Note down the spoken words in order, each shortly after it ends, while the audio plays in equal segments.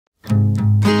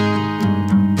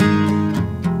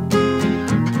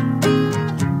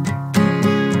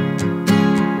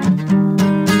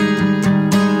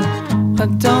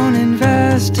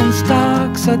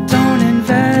stocks, I don't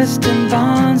invest in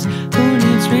bonds. Who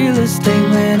needs real estate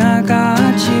when I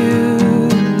got you?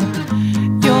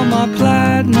 You're my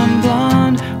platinum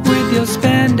blonde with your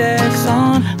spandex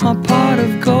on, my pot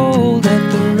of gold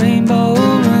at the Rainbow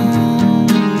Room.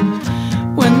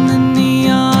 When the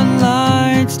neon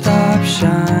lights stop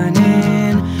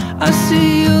shining, I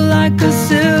see you like a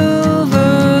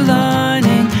silver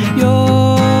lining.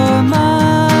 You're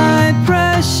my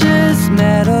precious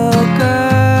metal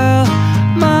girl,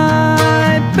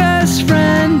 my best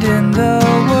friend in the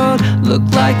world. Look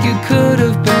like you could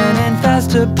have been in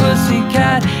Faster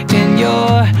Pussycat, in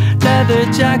your leather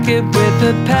jacket with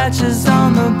the patches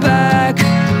on the back.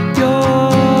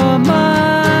 You're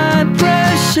my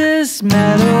precious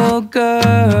metal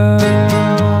girl.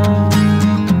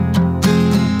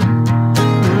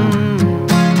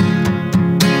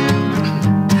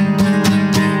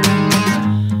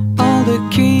 All the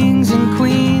kings and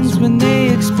queens, when they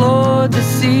explored the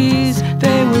seas,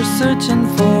 they were searching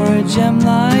for a gem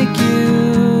like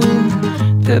you.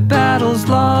 Their battles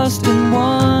lost and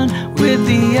won with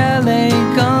the LA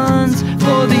guns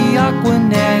for the Aqua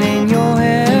Net in your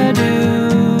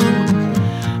hairdo.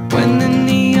 When the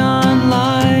neon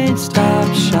lights stop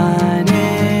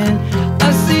shining,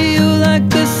 I see you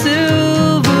like a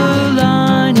silver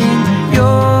lining.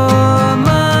 You're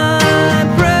my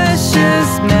precious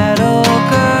metal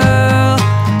girl,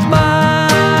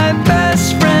 my best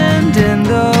friend in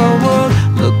the world.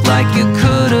 Look like you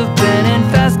could have been in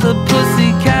Faster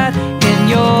Pussycat, in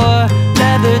your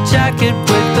leather jacket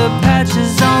with the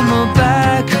patches on the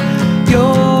back.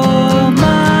 You're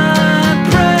my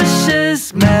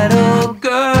precious metal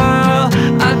girl.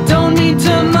 I don't need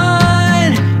to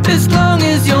mind as long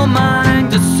as you're mine.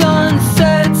 The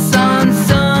sunset,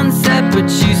 sunset, but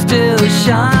you still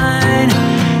shine.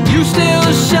 You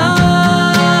still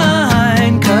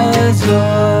shine, 'cause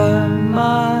you're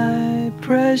my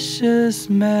precious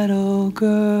metal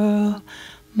girl,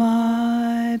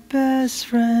 my best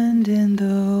friend in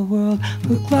the world.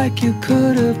 Look like you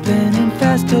could have been in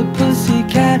Faster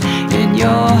Pussycat, in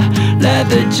your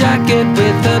leather jacket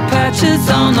with the patches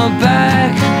on the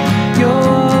back.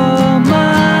 You're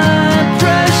my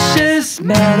precious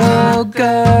metal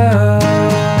girl.